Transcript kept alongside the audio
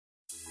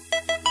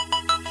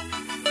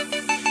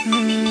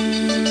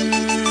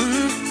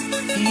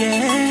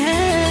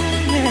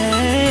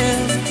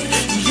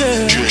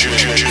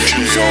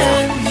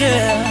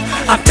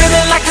I'm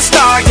feeling like a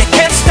star, you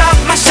can't stop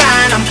my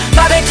shine. I'm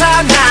flying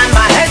cloud nine,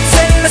 my head's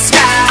in the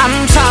sky.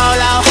 I'm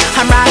solo,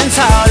 I'm riding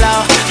solo,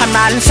 I'm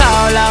riding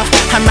solo,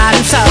 I'm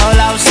riding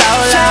solo,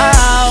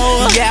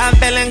 solo. Yeah, I'm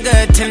feeling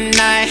good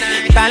tonight.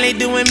 Finally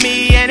doing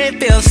me and it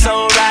feels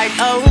so right.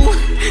 Oh,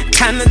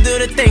 time to do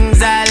the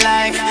things I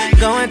like.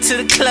 Going to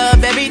the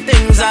club,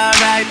 everything's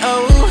alright.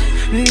 Oh,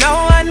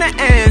 no one to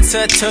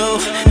answer to,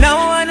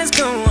 no one is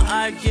gonna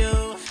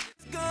argue.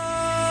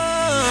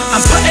 I'm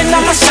putting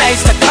on my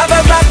shades to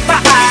cover up my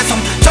eyes.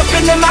 I'm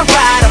jumping in my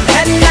ride, I'm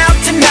heading out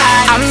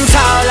tonight. I'm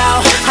solo,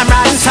 I'm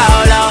riding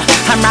solo,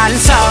 I'm riding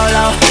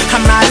solo,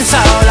 I'm riding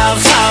solo,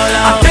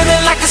 solo. I'm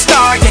feeling like a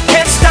star, you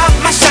can't stop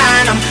my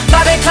shine. I'm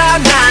flying cloud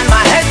nine,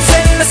 my head's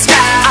in the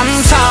sky. I'm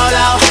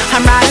solo,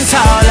 I'm riding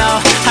solo,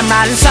 I'm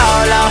riding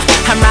solo,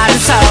 I'm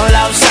riding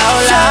solo,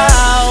 solo.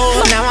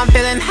 Now I'm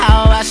feeling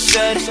how I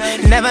should.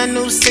 Never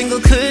knew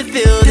single could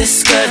feel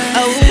this good.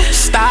 Oh,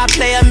 star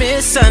player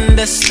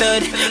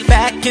misunderstood.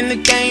 Back in the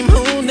game,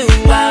 who knew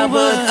I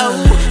would?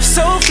 Oh,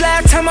 so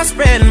flat, time I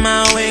spread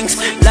my wings.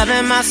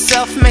 Loving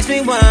myself makes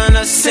me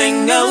wanna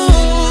sing. Oh,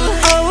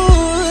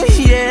 oh,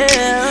 yeah,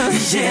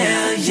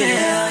 yeah,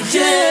 yeah,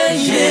 yeah,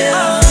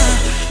 yeah.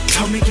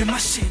 Told me get my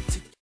shit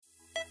together.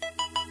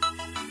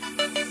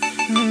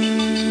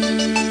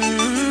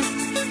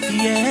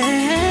 Yeah.